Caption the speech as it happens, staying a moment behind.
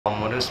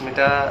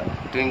Madhusmita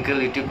Twinkle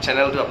YouTube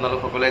চেনেলটো আপোনালোক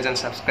সকলোৱে যেন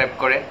সাবস্ক্ৰাইব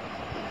কৰে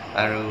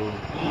আৰু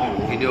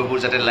ভিডিঅ'বোৰ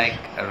যাতে লাইক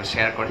আৰু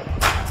শ্বেয়াৰ কৰে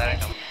তাৰে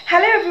কাম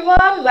Hello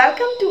everyone,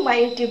 welcome to my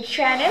YouTube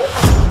channel.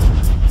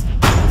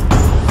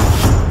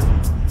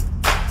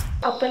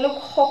 আপোনালোক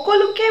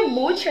সকলোকে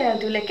মোৰ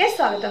চেনেলটোলৈকে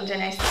স্বাগতম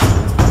জনাইছো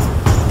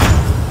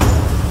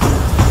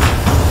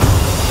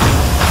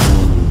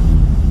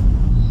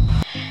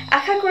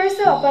আশা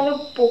কৰিছো আপোনালোক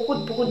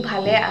বহুত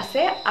ভালে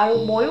আছে আৰু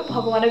ময়ো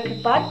ভগৱানৰ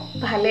কৃপাত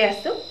ভালে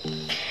আছো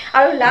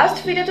আৰু লাষ্ট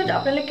ভিডিঅ'টোত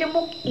আপোনালোকে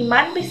মোক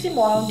ইমান বেছি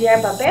মৰম দিয়াৰ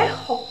বাবে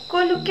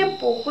সকলোকে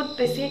বহুত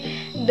বেছি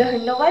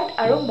ধন্যবাদ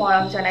আৰু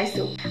মৰম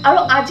জনাইছো আৰু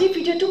আজি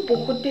ভিডিঅ'টো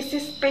বহুত বেছি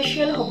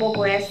স্পেশাল হ'ব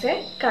গৈ আছে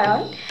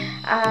কাৰণ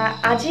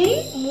আজি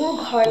মোৰ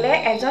ঘৰলে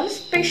এজন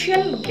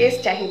স্পেশাল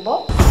গেষ্ট আহিব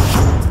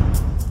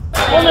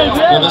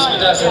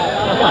মধুস্মিতা আছে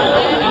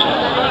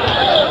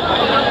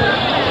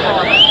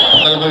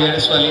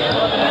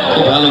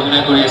খুব ভাল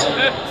অভিনয় কৰি আছে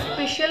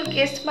স্পেশাল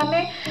গেষ্ট মানে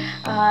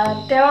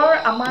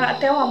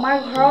তেওঁ আমাৰ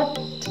ঘৰত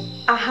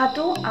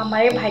আহাটো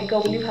আমাৰে ভাগ্য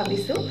বুলি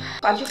ভাবিছো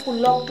আজি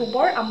 16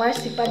 অক্টোবৰ আমাৰ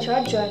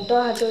সিপাঝাৰত জয়ন্ত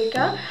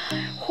হাজৰিকা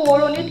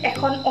সোঁৱৰণিত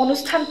এখন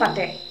অনুষ্ঠান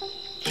পাতে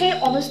সেই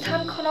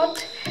অনুষ্ঠানখনত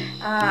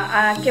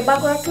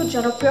কেবাগৰাকীও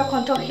জনপ্ৰিয়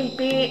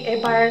কণ্ঠশিল্পী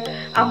এবাৰ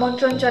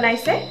আমন্ত্ৰণ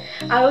জনাইছে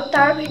আৰু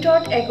তাৰ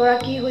ভিতৰত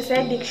এগৰাকী হৈছে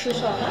দীক্ষু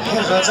শৰ্মা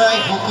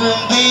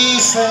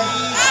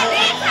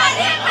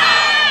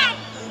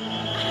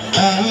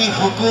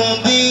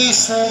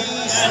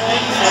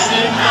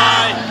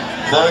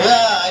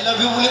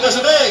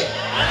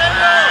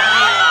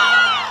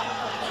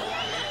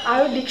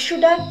আৰু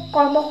দীক্ষুদাক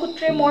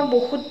কৰ্মসূত্ৰে মই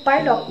বহুতবাৰ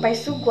লগ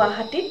পাইছো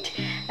গুৱাহাটীত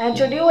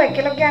যদিও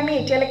একেলগে আমি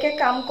এতিয়ালৈকে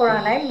কাম কৰা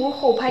নাই মোৰ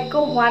সৌভাগ্য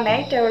হোৱা নাই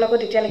তেওঁৰ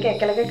লগত এতিয়ালৈকে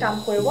একেলগে কাম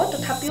কৰিব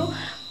তথাপিও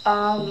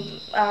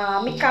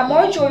আমি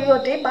কামৰ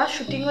জৰিয়তে বা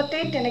শুটিঙতে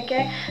তেনেকে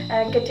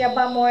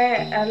কেতিয়াবা মই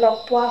লগ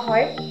পোৱা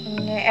হয়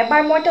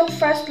এবাৰ মই তেওঁক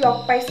ফাৰ্ষ্ট লগ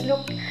পাইছিলোঁ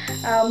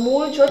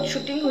মোৰ য'ত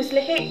শ্বুটিং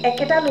হৈছিলে সেই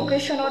একেটা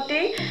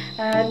লোকেশ্যনতেই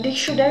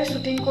দীক্ষুদাৰ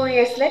শ্বুটিং কৰি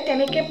আছিলে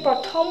তেনেকে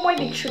প্ৰথম মই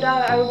দীক্ষুদা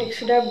আৰু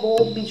দীক্ষুদাৰ বৌ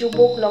বিজু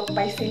বৌক লগ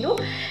পাইছিলোঁ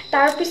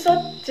তাৰপিছত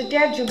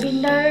যেতিয়া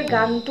জুবিনদাৰ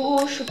গানটো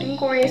শ্বুটিং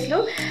কৰি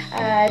আছিলোঁ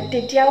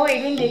তেতিয়াও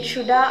এদিন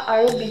দীক্ষুদা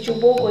আৰু বিজু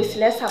বৌ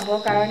গৈছিলে চাবৰ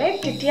কাৰণে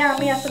তেতিয়া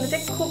আমি আচলতে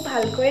খুব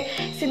ভালকৈ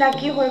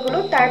চিনাকি হৈ গ'লো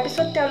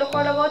তাৰপিছত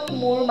তেওঁলোকৰ লগত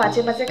মোৰ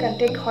মাজে মাজে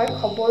কণ্টেক্ট হয়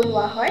খবৰ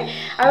লোৱা হয়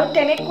আৰু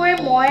তেনেকৈ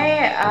মই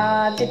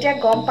যেতিয়া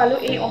গম পালোঁ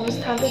এই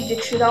অনুষ্ঠানটোত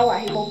দীক্ষুদাও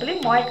আহিব বুলি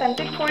মই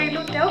কণ্টেক্ট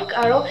কৰিলোঁ তেওঁক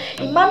আৰু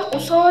ইমান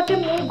ওচৰতে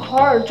মোৰ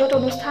ঘৰ য'ত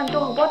অনুষ্ঠানটো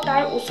হ'ব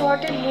তাৰ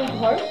ওচৰতে মোৰ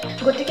ঘৰ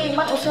গতিকে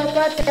ইমান ওচৰৰ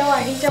পৰা তেওঁ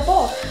আহি যাব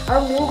আৰু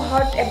মোৰ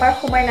ঘৰত এবাৰ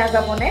সোমাই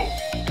নাযাবনে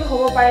এইটো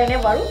হ'ব পাৰেনে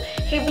বাৰু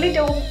সেইবুলি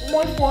তেওঁক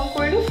মই ফোন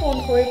কৰিলোঁ ফোন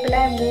কৰি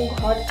পেলাই মোৰ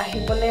ঘৰত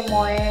আহিবলৈ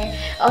মই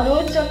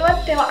অনুৰোধ জনোৱাত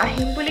তেওঁ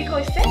আহিম বুলি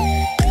কৈছে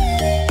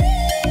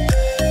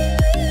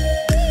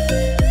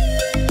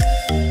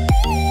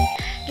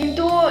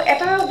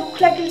এটা দুখ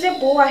লাগিল যে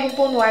বৌ আহিব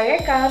নোৱাৰে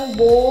কাৰণ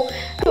বৌ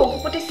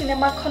ৰঘুপতি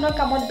চিনেমাখনৰ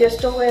কামত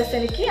ব্যস্ত হৈ আছে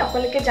নেকি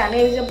আপোনালোকে জানে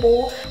যে বৌ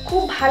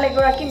খুব ভাল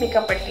এগৰাকী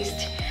মেকআপ আৰ্টিষ্ট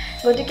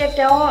গতিকে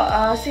তেওঁ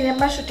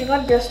চিনেমাৰ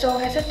শ্বুটিঙত ব্যস্ত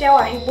হৈ আছে তেওঁ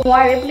আহিব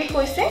নোৱাৰে বুলি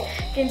কৈছে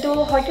কিন্তু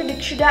হয়তো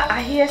দীক্ষুদা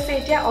আহি আছে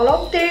এতিয়া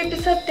অলপ দেৰিৰ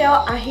পিছত তেওঁ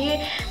আহি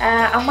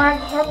আমাৰ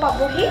ঘৰ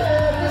পাবহি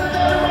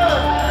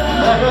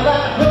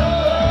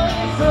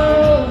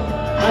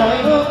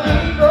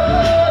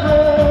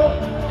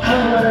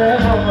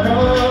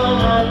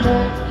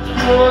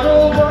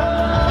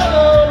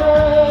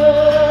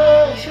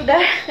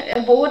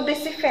বহুত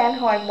বেছি ফ্যান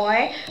হয় মই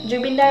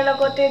জুবিনদাৰ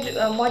লগতে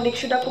মই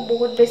দীক্ষুদাকো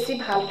বহুত বেছি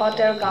ভাল পাওঁ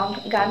তেওঁৰ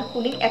গান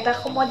শুনি এটা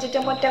সময়ত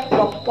যেতিয়া মই তেওঁক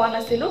লগ পোৱা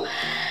নাছিলোঁ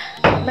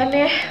মানে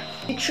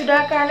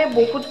দীক্ষুদাৰ কাৰণে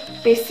বহুত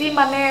বেছি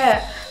মানে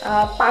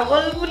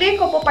পাগল বুলিয়ে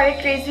ক'ব পাৰি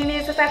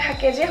ক্ৰেজিনেছ এটা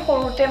থাকে যে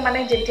সৰুতে মানে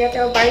যেতিয়া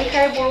তেওঁ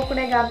বাৰিষাৰ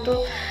বৰষুণে গানটো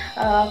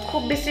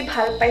খুব বেছি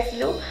ভাল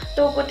পাইছিলোঁ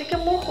তো গতিকে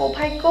মোৰ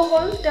সৌভাগ্য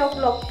হ'ল তেওঁক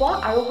লগ পোৱা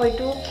আৰু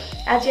হয়তো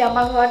আজি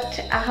আমাৰ ঘৰত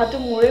আহাটো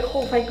মোৰে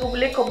সৌভাগ্য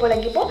বুলি ক'ব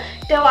লাগিব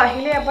তেওঁ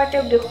আহিলে এবাৰ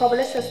তেওঁক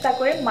দেখুৱাবলৈ চেষ্টা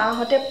কৰিম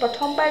মাহঁতে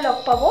প্ৰথমবাৰ লগ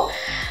পাব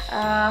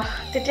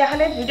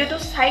তেতিয়াহ'লে ভিডিঅ'টো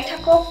চাই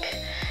থাকক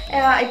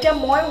এতিয়া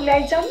মই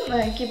ওলাই যাম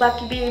কিবা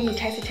কিবি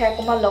মিঠাই চিঠাই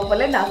অকণমান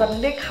ল'বলৈ নাজানো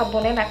দেই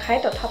খাবনে নাখায়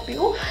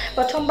তথাপিও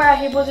প্ৰথমবাৰ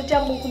আহিব যেতিয়া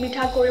মুখ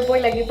মিঠা কৰিবই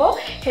লাগিব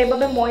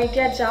সেইবাবে মই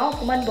এতিয়া যাওঁ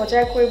অকণমান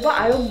বজাৰ কৰিব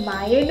আৰু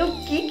মায়েনো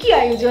কি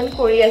আয়োজন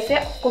কৰি আছে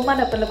অকণমান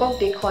আপোনালোকক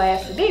দেখুৱাই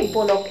আছে দেই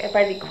বলক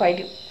এবাৰ দেখুৱাই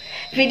দিওঁ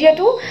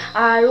ভিডিঅ'টো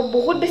আৰু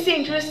বহুত বেছি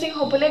ইণ্টাৰেষ্টিং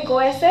হ'বলৈ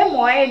গৈ আছে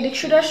মই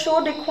দীক্ষুদাৰ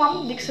শ্ব' দেখুৱাম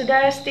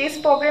দীক্ষুদাৰ ষ্টেজ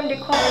প্ৰগ্ৰেম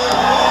দেখুৱাম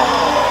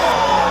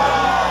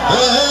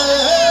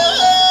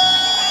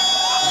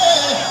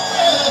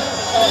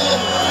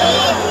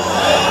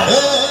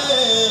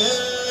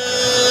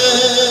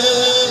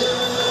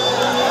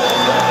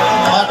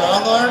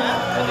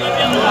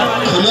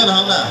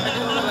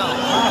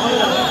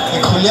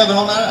খুলীয়া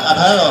ভাওনাৰ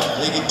আধাৰত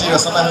এই গীতটি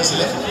ৰচনা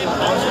হৈছিলে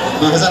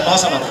 2009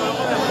 চনত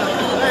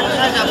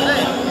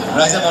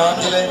ৰাইজে মৰম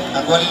দিলে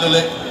আগুৱালি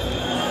ল'লে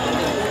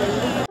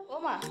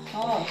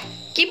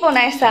কি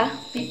বনাইছা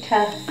পিঠা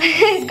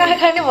কাৰ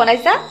কাৰণে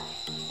বনাইছা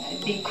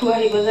দীক্ষু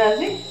আহিব যে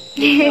আজি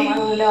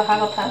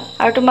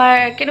আৰু তোমাৰ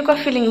কেনেকুৱা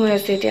ফিলিং হৈ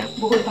আছে এতিয়া?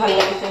 বহুত ভাল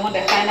লাগিছে, মই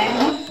দেখাই নাই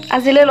নহয়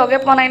আজিলৈ লগে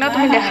পোৱা নাই ন?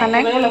 তুমি দেখা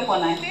নাই?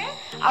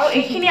 আৰু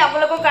এইখিনি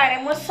আপোনালোকৰ কাৰণে,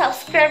 মোৰ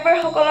ছাবস্ক্ৰাইবাৰ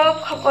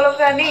সকলৰ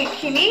কাৰণে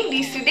এইখিনি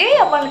দিছোঁ দেই।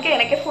 আপোনালোকে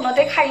এনেকৈ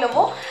ফোনতে খাই ল'ব।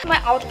 মই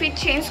আউটফিট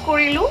চেঞ্জ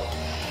কৰিলোঁ।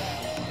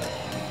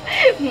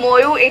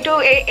 ময়ো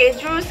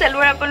এইযোৰ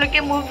চেলোৱাৰ আপোনালোকে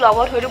মোৰ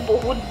ব্লগত হয়তো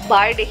বহুত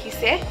বাৰ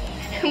দেখিছে।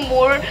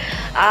 মোৰ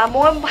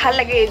ভাল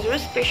লাগে এইযোৰ,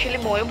 স্পেচিয়েলি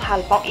ময়ো ভাল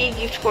পাওঁ। ই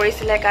গিফ্ট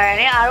কৰিছিলে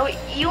কাৰণে, আৰু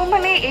ইও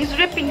মানে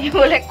এইযোৰে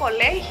পিন্ধিবলৈ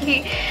ক'লে। সি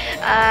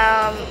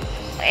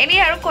এনেই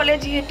আৰু ক'লে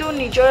যিহেতু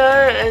নিজৰ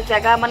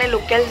জেগা মানে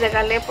লোকেল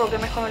জেগালৈ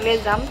প্ৰগ্ৰেম এখনলৈ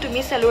যাম, তুমি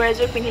চেলোৱাৰ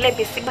এযোৰ পিন্ধিলে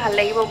বেছি ভাল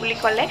লাগিব বুলি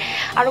ক'লে।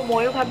 আৰু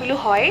ময়ো ভাবিলোঁ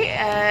হয়,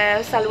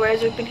 চেলোৱাৰ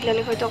এযোৰ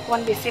পিন্ধিলে হয়তো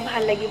অকণমান বেছি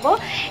ভাল লাগিব।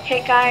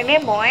 সেইকাৰণে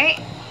মই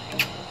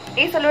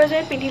এই চেলোৱাৰ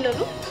এযোৰ পিন্ধি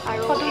ল'লোঁ।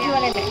 আৰু ফটো উঠিব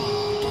নে নাই?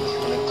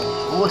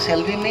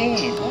 Selfie main.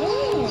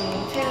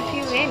 Selfie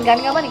main. গান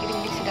গাবা নেকি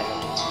তুমি দিছিলা?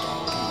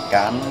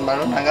 গান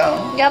বাৰু নাগাওঁ।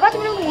 গাবা,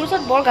 তুমি মোৰ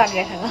ওচৰত বৰ গান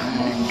গাই থাকা।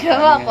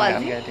 গাবা আকৌ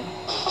আজি।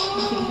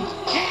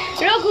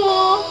 ৰঘু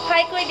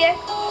হাই কৈ দিয়ে।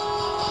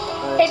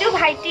 সেইটো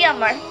ভাইটি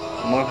আমাৰ।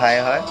 মোৰ ভাই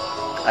হয়।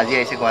 আজি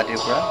আহিছে গুৱাহাটীৰ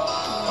পৰা।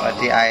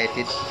 গুৱাহাটী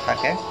IITত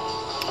থাকে।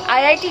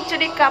 IITত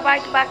যদি কাৰোবাৰ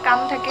কিবা কাম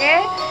থাকে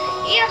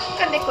ইয়াক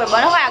কণ্টেক্ট কৰিব।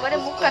 নহয়, আগতে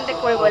মোক কণ্টেক্ট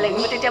কৰিব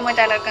লাগিব, তেতিয়া মই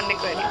তাৰ লগত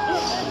কণ্টেক্ট কৰি দিম।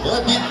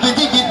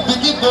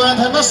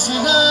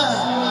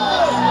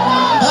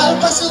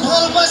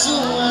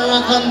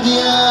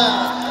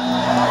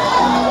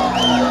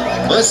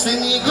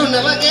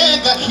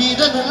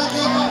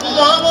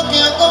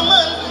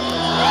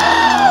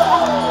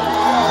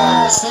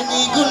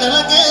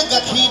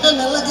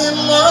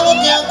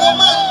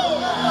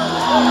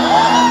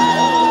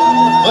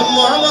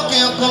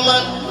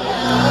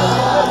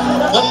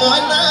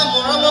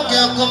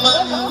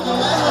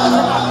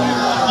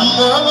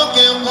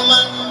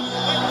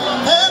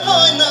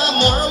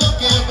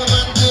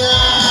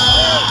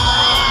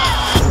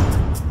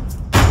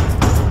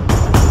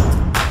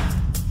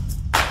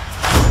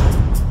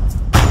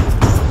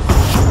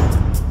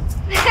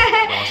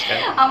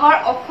 আমাৰ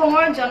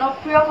অসমৰ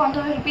জনপ্ৰিয়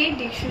কণ্ঠশিল্পী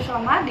দীক্ষু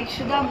শৰ্মা।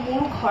 দীক্ষুদা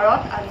মোৰ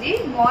ঘৰত আজি।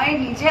 মই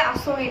নিজে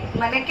আচৰিত,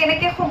 মানে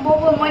কেনেকৈ সম্ভৱ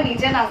হ'ল মই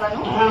নিজে নাজানো।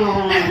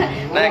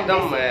 নাই,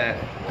 একদম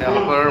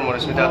তেওঁলোকৰ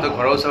মধুস্মিতাহঁতৰ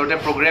ঘৰৰ ওচৰতে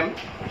প্ৰগ্ৰেম,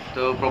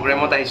 তো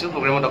প্ৰগ্ৰেমত আহিছোঁ।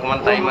 প্ৰগ্ৰেমত অকণমান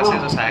টাইম আছে,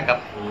 তো চাহ একাপ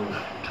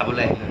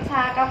খাবলৈ আহিলোঁ।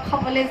 চাহ একাপ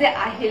খাবলৈ যে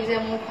আহিল যে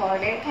মোৰ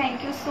ঘৰতে, থেংক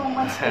ইউ ছ'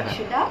 মাছ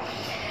দীক্ষুদা।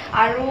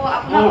 আৰু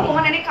আপোনাক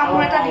অকণমান এনেই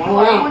কামোৰ এটা দিব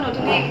পাৰোঁ। মই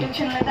নতুনকৈ ইউটিউব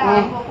চেনেল এটা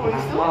আৰম্ভ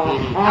কৰিছোঁ।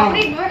 আপুনি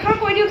দুএষাৰ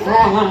কৈ দিয়কচোন।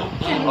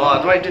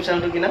 তোমাৰ ইউটিউব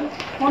চেনেলটো কি নাম?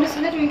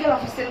 মধুস্মিতা টুইংকেল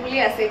অফিচিয়েল বুলি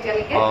আছে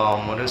এতিয়ালৈকে।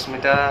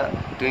 মধুস্মিতা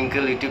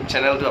টুইংকেল ইউটিউব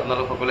চেনেলটো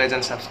আপোনালোক সকলোৱে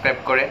যেন ছাবস্ক্ৰাইব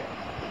কৰে,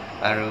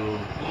 আৰু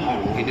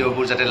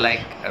ভিডিঅ'বোৰ যাতে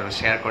লাইক আৰু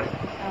শ্বেয়াৰ কৰে,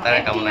 তাৰে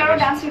কামনা আৰু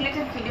কৰিছোঁ। ডান্স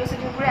ৰিলেটেড ভিডিঅ'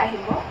 চিডিঅ'বোৰে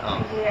আহিব।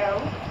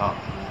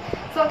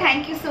 So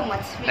thank you so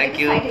much. Thank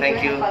you.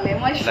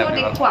 মই শ্ব'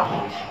 দেখুৱাম,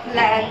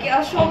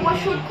 শ্ব' মই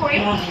শ্বুট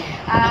কৰিম,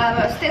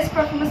 ষ্টেজ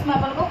পাৰফৰ্মেঞ্চ মই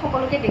আপোনালোকক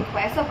সকলোকে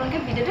দেখুৱাই আছোঁ। আপোনালোকে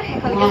ভিডিঅ'টো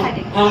শেষলৈকে চাই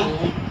থাকিব।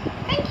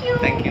 Thank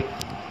U.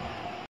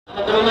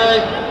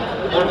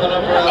 মোৰ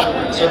ফালৰ পৰা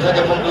শ্ৰদ্ধা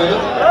জ্ঞাপন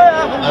কৰিলোঁ।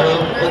 আৰু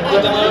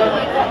সত্যতাৰ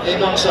এই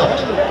মঞ্চত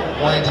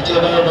মই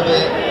দ্বিতীয়বাৰৰ বাবে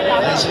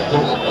আহিছোঁ।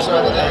 বহুত বছৰ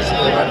আগতে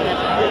আহিছিলোঁ এবাৰ,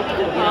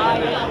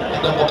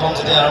 একদম প্ৰথম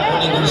যেতিয়া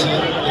আৰম্ভণি কৰিছিলোঁ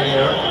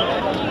কেৰিয়াৰৰ।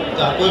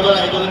 আকৌ এবাৰ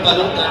আহিবলৈ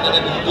পালোঁ, তাৰ কাৰণে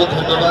বহুত বহুত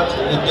ধন্যবাদ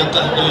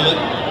উদ্যোক্তাসকললৈ।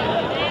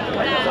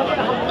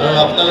 আৰু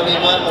আপোনালোকে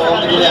ইমান মৰম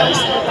দিবলৈ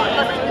আহিছে,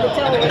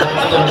 এনেকৈ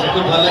ধন্যবাদ হৈছে,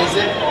 খুব ভাল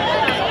লাগিছে।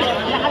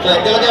 তো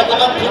একেলগে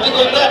অকণমান ফূৰ্তি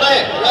কৰিলে এটাই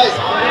ৰাইজ।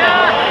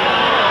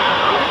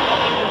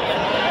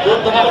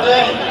 প্ৰথমতে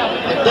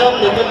একদম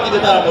নতুন গীত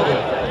এটা আৰম্ভ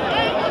কৰিম।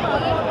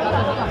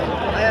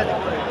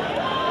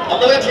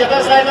 আপোনালোকে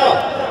থিয়েটাৰ চাই ন?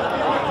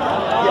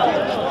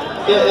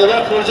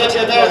 এবাৰ সূৰ্য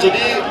থিয়েটাৰ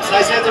যদি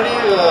চাইছে, যদি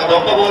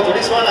গম পাব,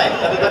 যদি চোৱা নাই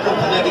তাতে এটা খুব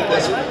ধুনীয়া গীত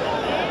গাইছোঁ,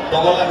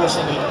 বগলা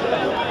গৈছে বুলি।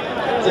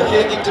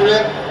 সেই গীতটোৰে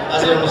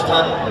আজিৰ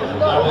অনুষ্ঠান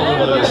আৰম্ভ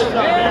কৰিবলৈ লৈছোঁ।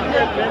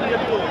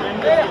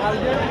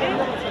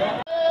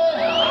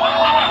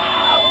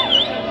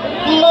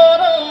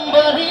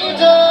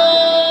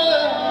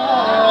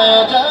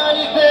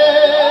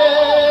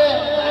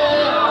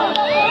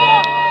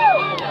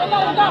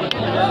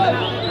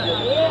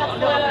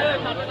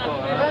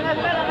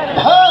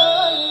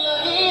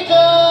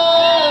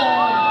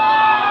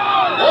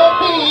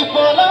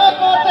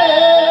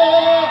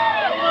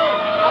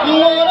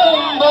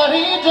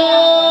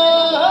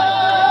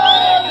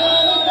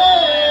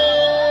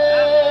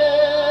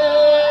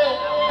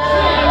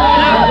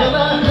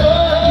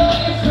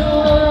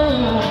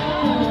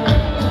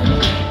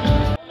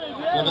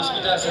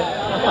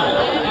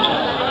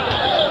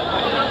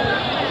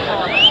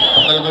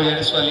 আপোনালোকৰ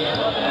ইয়াৰে ছোৱালী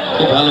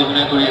খুব ভাল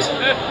অভিনয় কৰি আছে।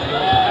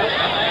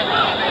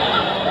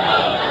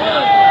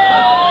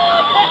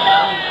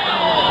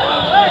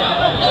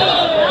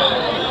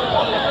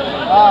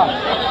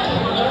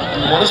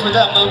 মধুস্মিতা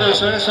আপোনালোকৰ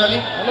ওচৰৰে ছোৱালী,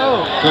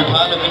 খুব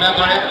ভাল অভিনয়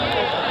কৰে।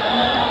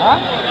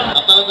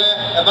 আপোনালোকে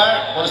এবাৰ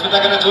মধুস্মিতাৰ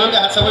কাৰণে জোৰকৈ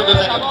হাত চাপৰি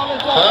বজাই দিয়ক।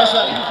 ঘৰৰ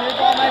ছোৱালী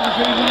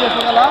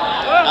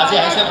আজি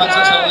আহিছে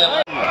ফাংচন চাবলৈ।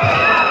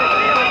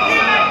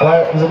 আমাৰ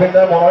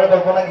জুবিনদাৰ মনৰে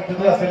কল্পনা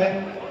গীতটো আছিলে,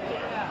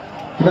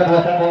 কিবা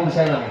দুটা ক'ব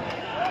বিচাৰিম আমি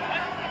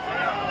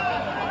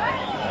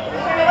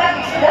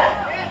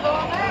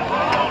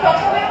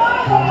প্ৰথমে মই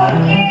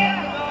সকলোকে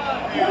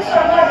মোৰ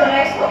শ্ৰদ্ধা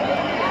জনাইছোঁ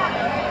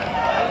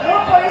মোৰ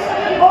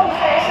পৰিচয় দিব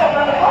বিচাৰিছোঁ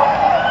আপোনালোকক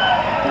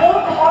মোৰ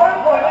ঘৰ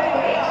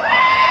বৰগুৰি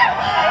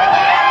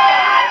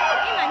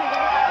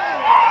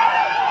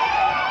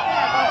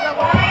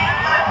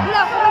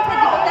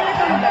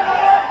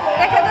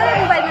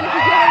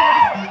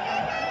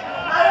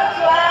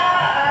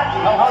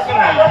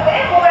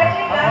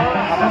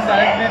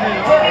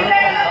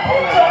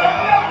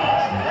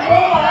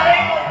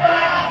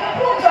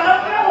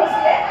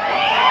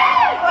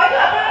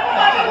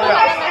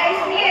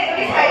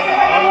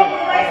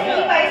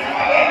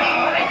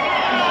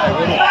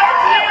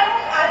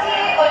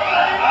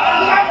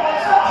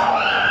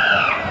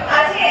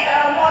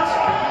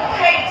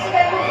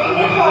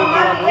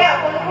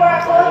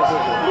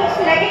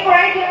চিনাকি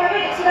কৰাই দিয়া বাবে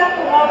নিশ্চিত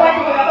পুনৰ পৰা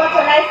ধন্যবাদ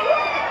জনাইছোঁ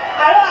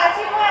আৰু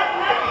আজি মই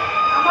আপোনাক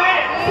আমাৰ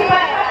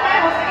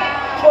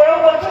গৌৰৱ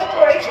বোধ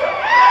কৰিছোঁ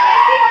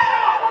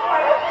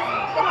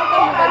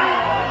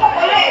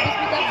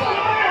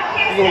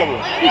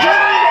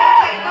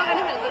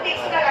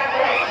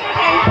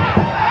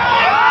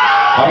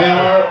আমি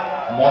আমাৰ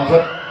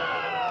মঞ্চত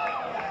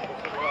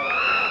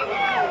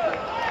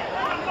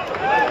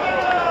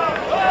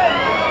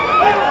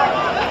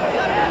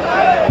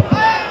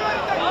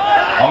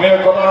আমি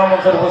ঐক্যতাৰ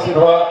মঞ্চত উপস্থিত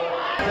হোৱা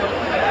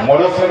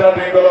মধুস্মিতা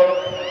টুইংকলক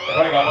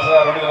এখন গামোচা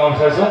আদৰণি জনাব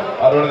বিচাৰিছোঁ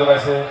আদৰণি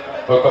জনাইছে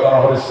ঐক্যতাৰ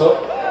সদস্য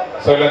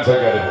শৈলেন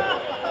শইকীয়াদেৱে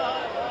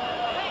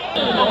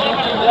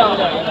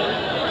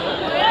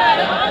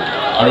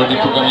আৰু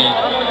দীপক আমি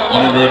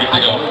অনুৰোধ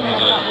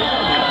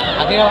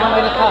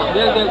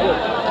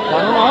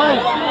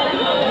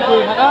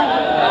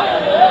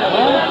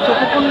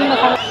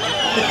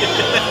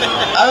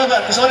আৰু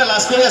কিছুমানে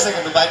লাজ কৰি আছে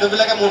কিন্তু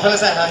বাইদেউবিলাকে মোৰ ফালে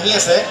চাই হাঁহি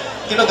আছে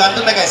কিন্তু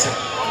গানটো নেগাইছে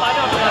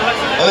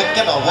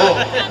একে নহ'ব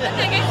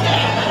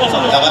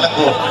গাব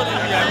লাগিব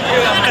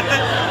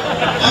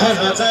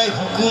ৰজাই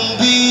হুকুম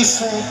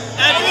দিছে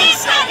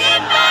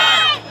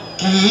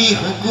কি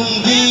হুকুম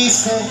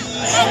দিছে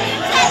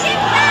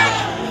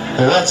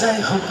ৰজাই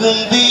হুকুম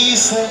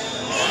দিছে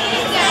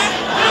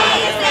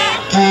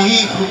কি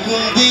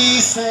হুকুম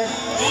দিছে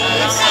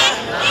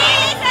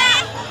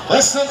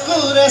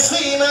চকুৰে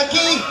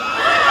চিনাকি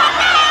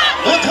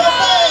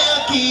উঠতে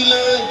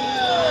আঁকিলৈ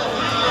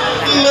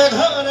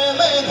মেঘৰে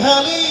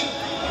মেঘালী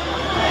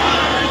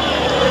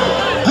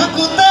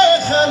বুকুতে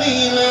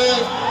খালিলৈ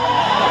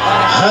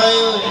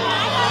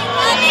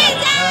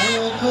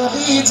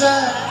কলিজা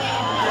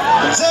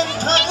যেন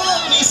থাকো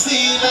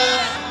নিচিনা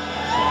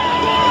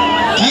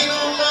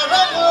কিনো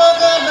মৰম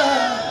লগালা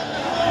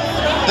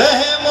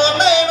দেহে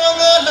মনে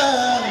ৰঙালা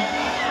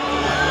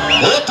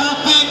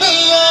টুপিনি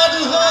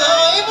আৰু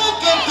হয়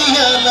বুকে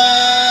তিয়ালা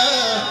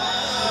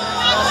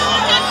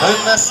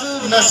নাচো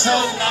নাচো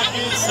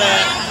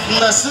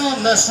নাচো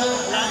নাচো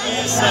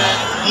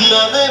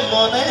মনে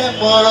মনে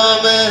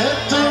মৰমে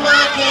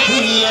তোমাকে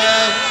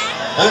দিয়াই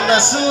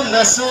নাচো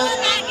নাচো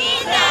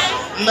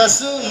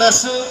নাচো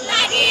নাচো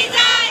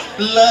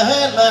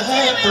লাহে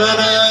লাহে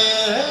প্ৰণয়ে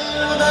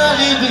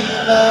উদালি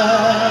বিনা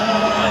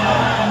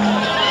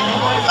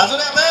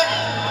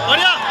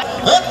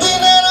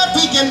দিনে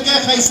ৰাতি কেনেকে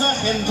খাইছা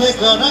সেন্ধে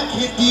কৰা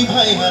খেতি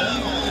ভাইহাত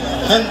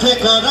সেন্ধে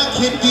কৰা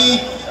খেতি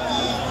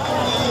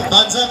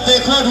পাঞ্জাব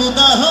দেশৰ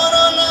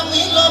উদাহৰণ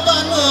আমি ল'বা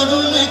নোৱাৰো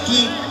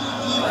নেকি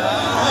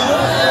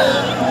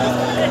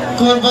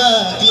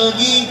কৰবাক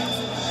লগি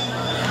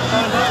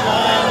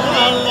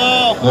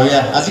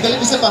বঢ়িয়া আজিকালি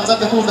পিছে পাঞ্জাব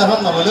দেশৰ উদাহৰণ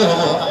নল'লেও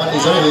হ'ব আমাৰ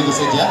নিজৰে হৈ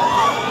গৈছে এতিয়া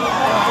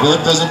বহুত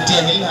প্ৰযুক্তি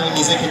আহিল আমি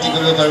নিজে খেতি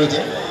কৰিব পাৰোঁ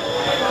এতিয়া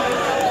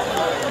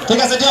ঠিক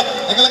আছে দিয়ক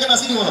একেলগে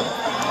নাচি দিব অলপ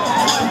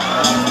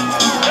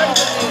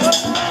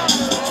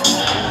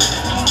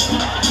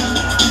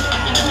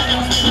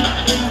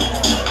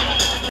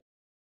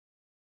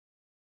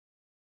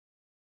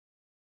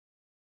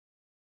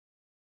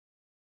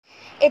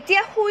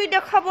এতিয়া শুই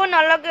দেখাব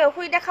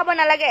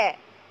নালাগে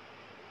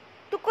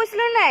তোক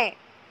কৈছিলো নাই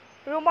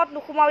ৰুমত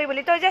নুসুমাবি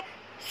বুলি তই যে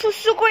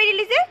চুচু কৰি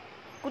দিলি যে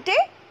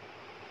গোটেই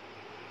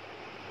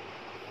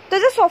তই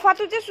যে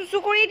সোফাটো যে চুচু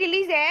কৰি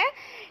দিলি যে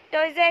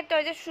তই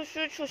যে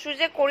চুচু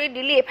যে কৰি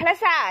দিলি এফালে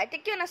চা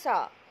এতিয়া কিয় নাচ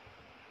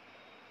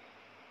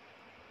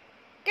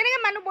কেনেকে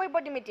মানুহ বহিব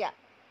দিম এতিয়া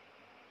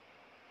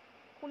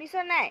শুনিছ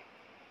নাই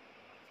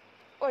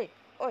ঐ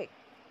ঐ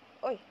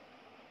ঐ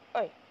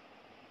ঐ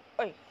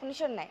ঐ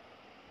শুনিছ নাই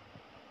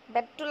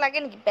বেডটো লাগে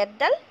নেকি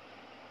বেডডাল